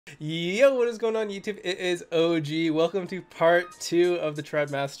Yo, what is going on YouTube? It is OG. Welcome to part 2 of the Tribe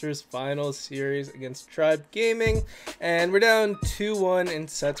Masters Finals series against Tribe Gaming. And we're down 2-1 in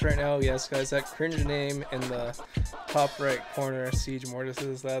sets right now. Yes, guys, that cringe name in the top right corner, Siege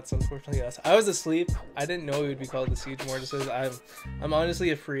Mortises, that's unfortunately us. I was asleep. I didn't know it would be called the Siege Mortises. I'm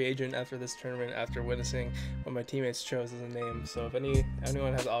honestly a free agent after this tournament, after witnessing what my teammates chose as a name. So if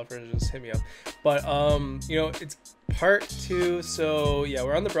anyone has offers, just hit me up. But you know, it's part 2, so yeah,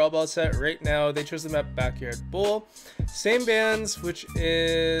 we're on the Brawl set right now. They chose the map Backyard Bowl, same bands, which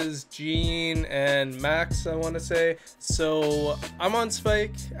is Gene and Max, I want to say. So I'm on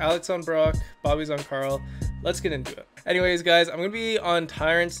Spike, Alex on Brock, Bobby's on Carl. Let's get into it. Anyways, guys, I'm gonna be on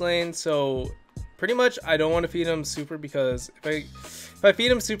Tyrant's lane, so pretty much I don't want to feed him super, because if I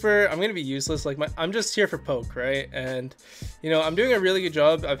feed him super, I'm gonna be useless. Like, I'm just here for poke, right? And you know, I'm doing a really good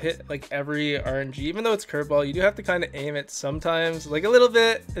job. I've hit like every RNG, even though it's curveball. You do have to kind of aim it sometimes, like a little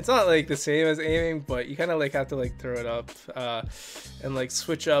bit. It's not like the same as aiming, but you kind of like have to like throw it up and like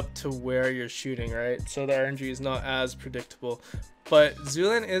switch up to where you're shooting, right? So the RNG is not as predictable. But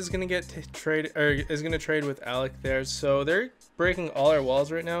Zulan is gonna trade with Alec there, so they're breaking all our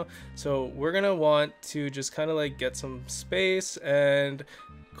walls right now. So we're gonna want to just kind of like get some space, and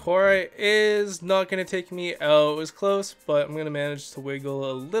Korai is not gonna take me out. It was close, but I'm gonna manage to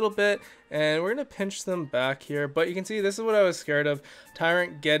wiggle a little bit, and we're gonna pinch them back here. But you can see this is what I was scared of: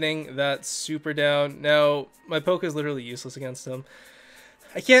 Tyrant getting that super down. Now my poke is literally useless against him.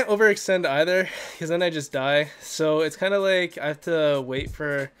 I can't overextend either, because then I just die. So it's kind of like I have to wait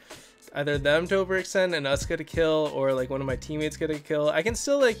for either them to overextend and us get a kill, or like one of my teammates get a kill. I can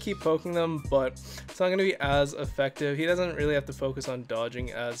still like keep poking them, but it's not going to be as effective. He doesn't really have to focus on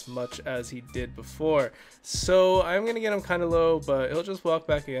dodging as much as he did before. So I'm going to get him kind of low, but he'll just walk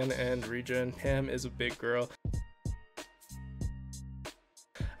back in and regen. Pam is a big girl.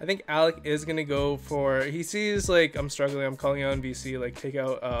 I think Alec is gonna go for, he sees like I'm struggling, I'm calling out on VC, like take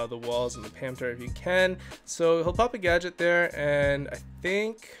out the walls and the Pam turret if you can. So he'll pop a gadget there, and I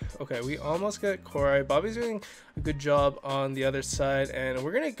think, okay, we almost got Korai. Bobby's doing a good job on the other side, and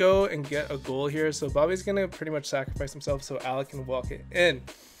we're gonna go and get a goal here. So Bobby's gonna pretty much sacrifice himself so Alec can walk it in.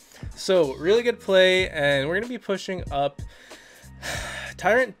 So really good play, and we're gonna be pushing up.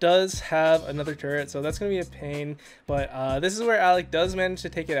 Tyrant does have another turret, so that's going to be a pain, but this is where Alec does manage to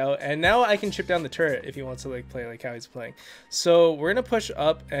take it out, and now I can chip down the turret if he wants to like play like how he's playing. So we're going to push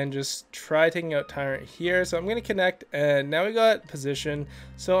up and just try taking out Tyrant here. So I'm going to connect, and now we got position,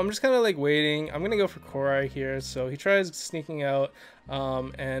 so I'm just kind of like waiting. I'm going to go for Korai here, so he tries sneaking out,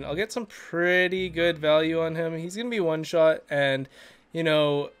 and I'll get some pretty good value on him. He's going to be one shot, and you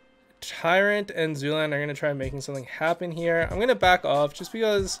know, Tyrant and Zulan are going to try making something happen here. I'm going to back off just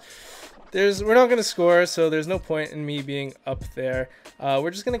because we're not going to score, so there's no point in me being up there. We're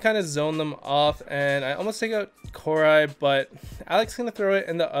just going to kind of zone them off, and I almost take out Korai, but Alex going to throw it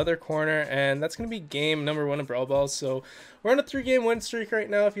in the other corner, and that's going to be game number 1 of Brawl Balls. So we're on a 3-game win streak right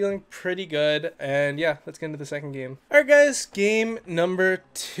now, feeling pretty good, and yeah, let's get into the second game. Alright guys, game number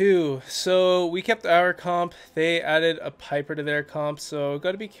 2. So we kept our comp, they added a Piper to their comp, so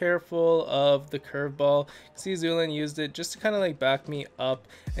got to be careful of the curveball. See, Zulan used it just to kind of like back me up,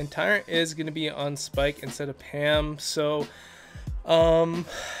 and Tyrant is going to be on Spike instead of Pam, so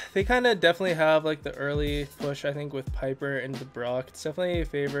they kind of definitely have like the early push, I think, with Piper into Brock. It's definitely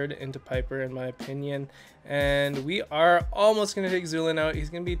favored into Piper in my opinion, and we are almost going to take Zulan out.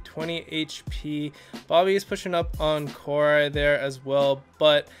 He's going to be 20 HP. Bobby is pushing up on Korai there as well,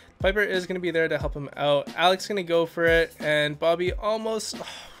 but Piper is going to be there to help him out. Alex going to go for it, and Bobby almost,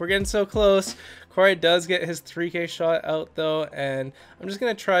 we're getting so close. Korai does get his 3K shot out though, and I'm just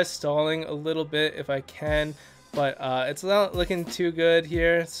going to try stalling a little bit if I can. But it's not looking too good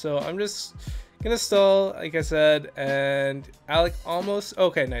here, so I'm just gonna stall, like I said, and Alec almost,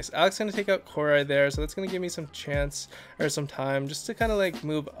 okay, nice. Alec's gonna take out Korai there, so that's gonna give me some chance, or some time, just to kind of like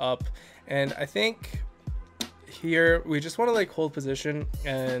move up. And I think here we just want to like hold position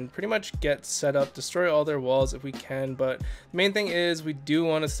and pretty much get set up, destroy all their walls if we can, but the main thing is we do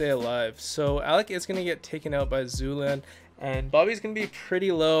want to stay alive. So Alec is gonna get taken out by Zulan, and Bobby's going to be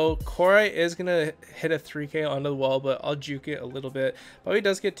pretty low. Korai is going to hit a 3K onto the wall, but I'll juke it a little bit. Bobby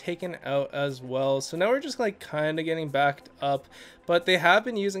does get taken out as well. So now we're just like kind of getting backed up. But they have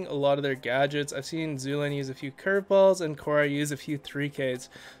been using a lot of their gadgets. I've seen Zulan use a few curveballs and Korai use a few 3Ks.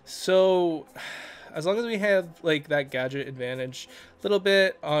 So as long as we have like that gadget advantage a little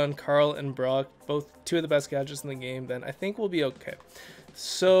bit on Carl and Brock, both two of the best gadgets in the game, then I think we'll be okay.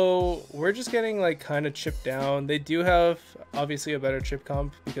 So we're just getting like kind of chipped down. They do have obviously a better chip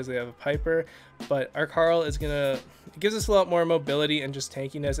comp because they have a Piper, but our Carl is gonna, it gives us a lot more mobility and just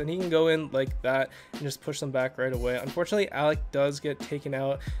tankiness, and he can go in like that and just push them back right away. Unfortunately, Alec does get taken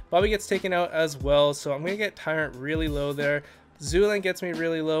out. Bobby gets taken out as well, so I'm gonna get Tyrant really low there. Zulan gets me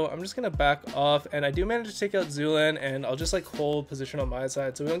really low. I'm just gonna back off, and I do manage to take out Zulan, and I'll just like hold position on my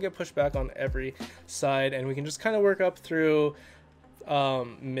side so we don't get pushed back on every side, and we can just kind of work up through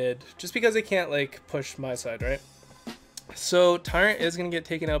mid, just because they can't like push my side, right? So Tyrant is gonna get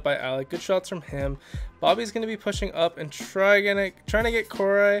taken out by Alec. Good shots from him. Bobby's gonna be pushing up and trying to get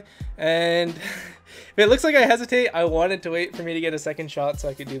Korai, and if it looks like I hesitate, I wanted to wait for me to get a second shot so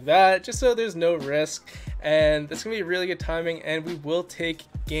I could do that, just so there's no risk. And that's gonna be really good timing, and we will take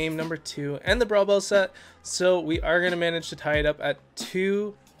game number 2 and the Brawl Ball set, so we are gonna manage to tie it up at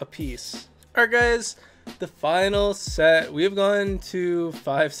 2 apiece. All right, guys. The final set, we've gone to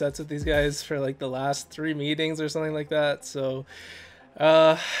 5 sets with these guys for like the last 3 meetings or something like that, so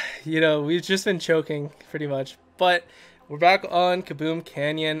you know, we've just been choking pretty much, but we're back on Kaboom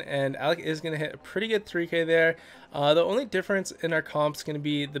Canyon, and Alec is going to hit a pretty good 3k there. The only difference in our comp is going to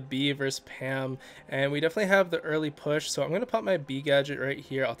be the B versus Pam, and we definitely have the early push, so I'm going to pop my B gadget right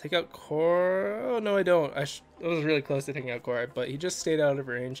here. I'll take out Cor. Oh, no, I don't. I was really close to taking out Cor, but he just stayed out of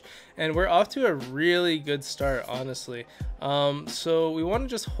range, and we're off to a really good start, honestly. So we want to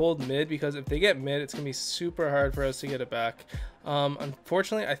just hold mid, because if they get mid, it's going to be super hard for us to get it back.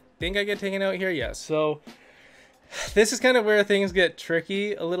 Unfortunately, I think I get taken out here. Yeah, so this is kind of where things get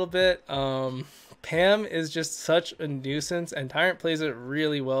tricky a little bit. Pam is just such a nuisance, and Tyrant plays it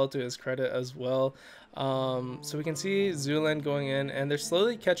really well to his credit as well. So we can see Zulan going in, and they're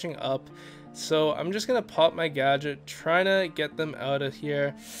slowly catching up. So I'm just going to pop my gadget, trying to get them out of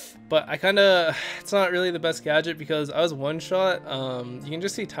here. But it's not really the best gadget because I was one shot. You can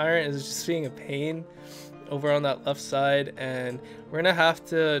just see Tyrant is just being a pain over on that left side, and we're gonna have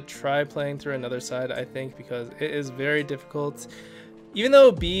to try playing through another side, I think, because it is very difficult. Even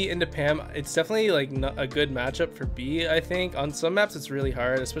though B into Pam, it's definitely like a good matchup for B, I think. On some maps it's really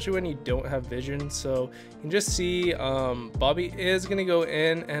hard, especially when you don't have vision. So you can just see Bobby is gonna go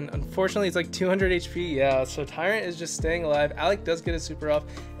in, and unfortunately it's like 200 HP. Yeah, so Tyrant is just staying alive. Alec does get a super off,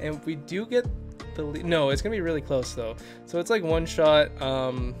 and we do get the lead. No, it's gonna be really close though, so it's like one shot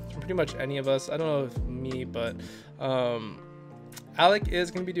from pretty much any of us. I don't know if me, but Alec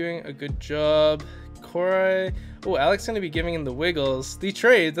is gonna be doing a good job. Korai, oh, Alec's gonna be giving him the wiggles. The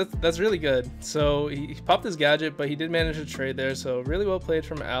trade, that's really good. So he popped his gadget, but he did manage to trade there, so really well played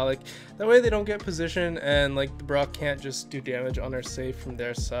from Alec. That way they don't get position, and like the Brock can't just do damage on our safe from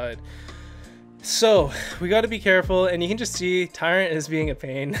their side. So we got to be careful, and you can just see Tyrant is being a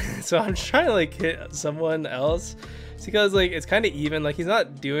pain. So I'm trying to like hit someone else. It's because like it's kind of even, like he's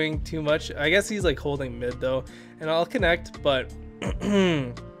not doing too much. I guess he's like holding mid though, and I'll connect, but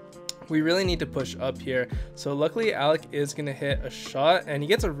we really need to push up here. So luckily Alec is gonna hit a shot, and he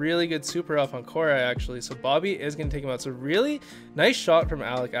gets a really good super off on Korai actually. So Bobby is gonna take him out. So really nice shot from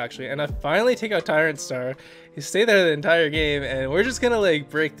Alec actually, and I finally take out Tyrant Star. He stayed there the entire game, and we're just gonna like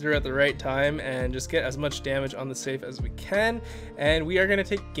break through at the right time and just get as much damage on the safe as we can. And we are gonna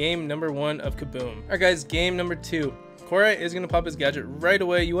take game number 1 of Kaboom. All right guys, game number 2. Korai is gonna pop his gadget right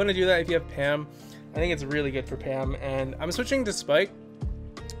away. You want to do that if you have Pam. I think it's really good for Pam, and I'm switching to Spike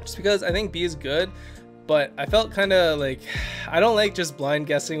just because I think B is good, but I felt kind of like I don't like just blind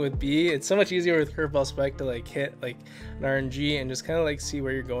guessing with B. It's so much easier with Curveball Spike to like hit like an RNG and just kind of like see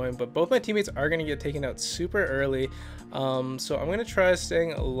where you're going. But both my teammates are going to get taken out super early, so I'm going to try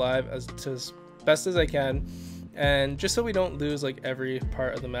staying alive as best as I can, and just so we don't lose like every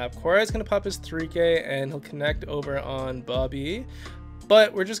part of the map. Korai is going to pop his 3k, and he'll connect over on Bobby,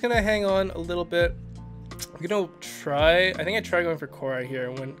 but we're just going to hang on a little bit. I'm gonna try, I think I try going for Korai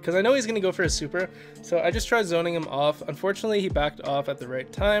here because I know he's gonna go for a super, so I just tried zoning him off. Unfortunately he backed off at the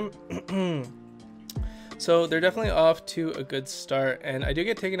right time. So they're definitely off to a good start, and I do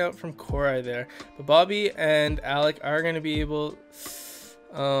get taken out from Korai there, but Bobby and Alec are gonna be able,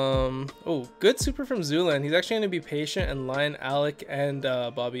 oh, good super from Zulan. He's actually gonna be patient and line Alec and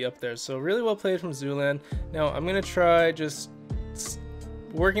Bobby up there, so really well played from Zulan. Now I'm gonna try just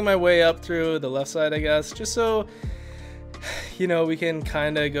working my way up through the left side, I guess, just so you know we can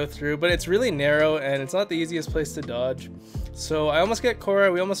kind of go through, but it's really narrow and it's not the easiest place to dodge. So I almost get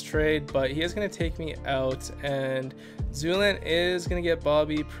Korai, we almost trade, but he is going to take me out, and Zulan is going to get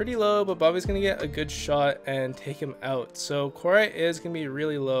Bobby pretty low, but Bobby's going to get a good shot and take him out. So Korai is going to be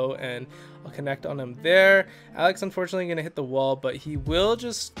really low, and I'll connect on him there. Alex unfortunately gonna hit the wall, but he will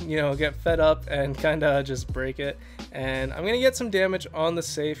just, you know, get fed up and kind of just break it. And I'm gonna get some damage on the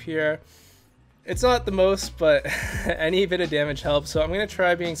safe here. It's not the most, but any bit of damage helps. So I'm going to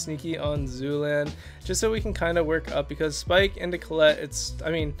try being sneaky on Zulan just so we can kind of work up, because Spike into Colette, it's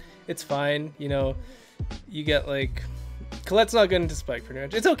fine. You know, you get like, Colette's not good into Spike pretty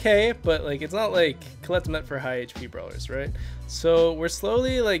much. It's okay, but like, it's not like Colette's meant for high HP brawlers, right? So we're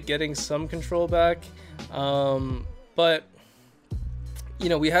slowly like getting some control back. But you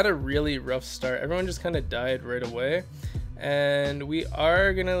know, we had a really rough start. Everyone just kind of died right away. And we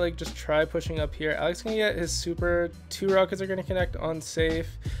are gonna like just try pushing up here. Alex gonna get his super. 2 rockets are gonna connect on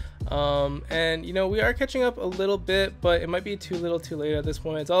safe. And you know, we are catching up a little bit, but it might be too little too late at this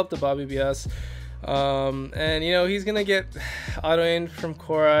point. It's all up to Bobby BS. And you know, he's gonna get auto-aimed from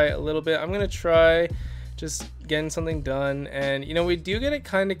Korai a little bit. I'm gonna try just getting something done, and you know, we do get it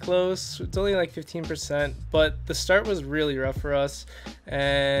kind of close. It's only like 15%, but the start was really rough for us.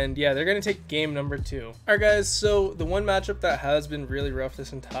 And yeah, they're gonna take game number 2. All right guys, so the one matchup that has been really rough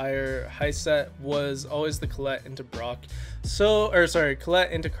this entire high set was always the Colette into Brock,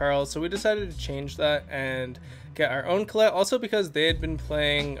 Colette into Carl. So we decided to change that and get our own Colette, also because they had been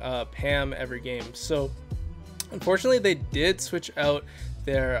playing Pam every game. So unfortunately they did switch out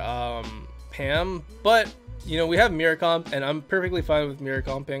their Pam, but you know, we have mirror comp, and I'm perfectly fine with mirror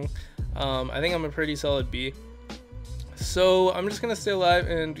comping. I think I'm a pretty solid B. So I'm just gonna stay alive,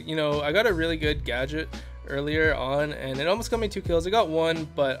 and you know, I got a really good gadget earlier on, and it almost got me 2 kills. I got 1,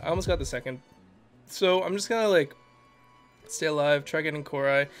 but I almost got the second. So I'm just gonna like stay alive, try getting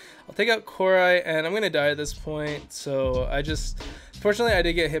Korai. I'll take out Korai, and I'm gonna die at this point. So fortunately I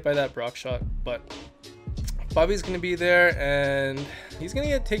did get hit by that Brock shot, but Bobby's gonna be there, and he's gonna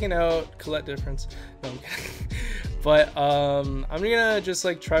get taken out. Colette difference. No, I'm kidding. But I'm gonna just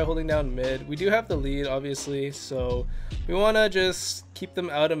like try holding down mid. We do have the lead, obviously, so we wanna just keep them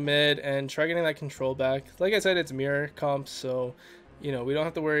out of mid and try getting that control back. Like I said, it's mirror comp, so you know, we don't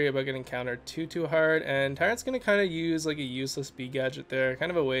have to worry about getting countered too hard. And Tyrant's gonna kind of use like a useless B gadget there,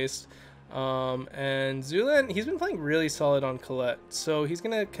 kind of a waste. And Zulan, he's been playing really solid on Colette, so he's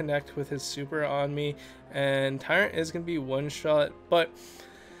gonna connect with his super on me, and Tyrant is gonna be one shot, but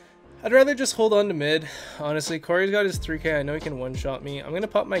I'd rather just hold on to mid. Honestly, Corey's got his 3k. I know he can one shot me. I'm gonna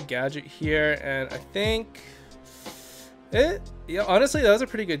pop my gadget here, and I think yeah, honestly, that was a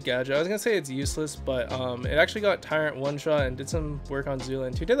pretty good gadget. I was gonna say it's useless, but it actually got Tyrant one shot and did some work on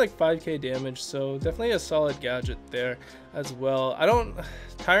Zulan. He did like 5k damage, so definitely a solid gadget there as well.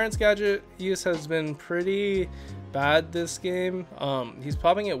 Tyrant's gadget use has been pretty bad this game. He's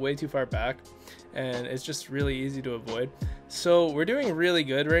popping it way too far back, and it's just really easy to avoid. So we're doing really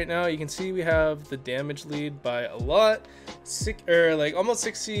good right now. You can see we have the damage lead by a lot, like almost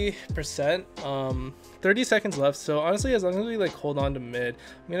 60%. 30 seconds left, so honestly, as long as we like hold on to mid,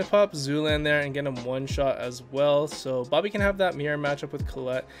 I'm gonna pop Zulan there and get him one shot as well, so Bobby can have that mirror matchup with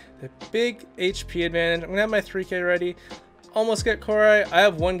Colette. The big HP advantage. I'm gonna have my 3k ready, almost get Korai. I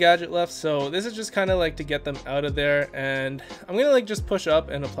have 1 gadget left, so this is just kind of like to get them out of there, and I'm gonna like just push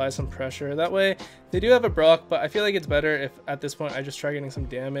up and apply some pressure. That way they do have a Brock, but I feel like it's better if at this point I just try getting some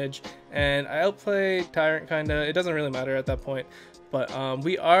damage, and I outplay Tyrant kind of. It doesn't really matter at that point. But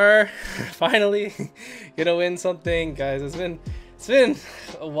we are finally gonna win something, guys. It's been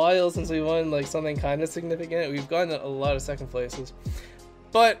a while since we won like something kind of significant. We've gotten a lot of second places,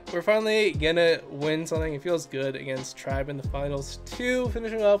 but we're finally gonna win something. It feels good against Tribe in the finals too,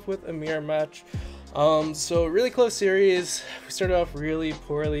 finishing off with a mirror match. So really close series. We started off really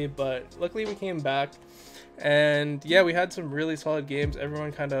poorly, but luckily we came back, and yeah, we had some really solid games.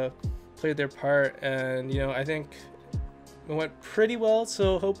 Everyone kind of played their part, and you know, I think it went pretty well,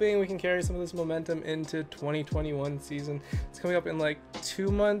 so hoping we can carry some of this momentum into 2021 season. It's coming up in like 2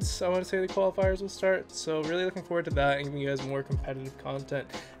 months. I want to say the qualifiers will start, so really looking forward to that and giving you guys more competitive content.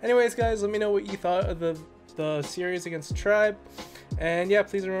 Anyways, guys, let me know what you thought of the series against Tribe, and yeah,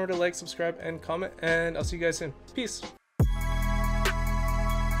 please remember to like, subscribe, and comment, and I'll see you guys soon. Peace.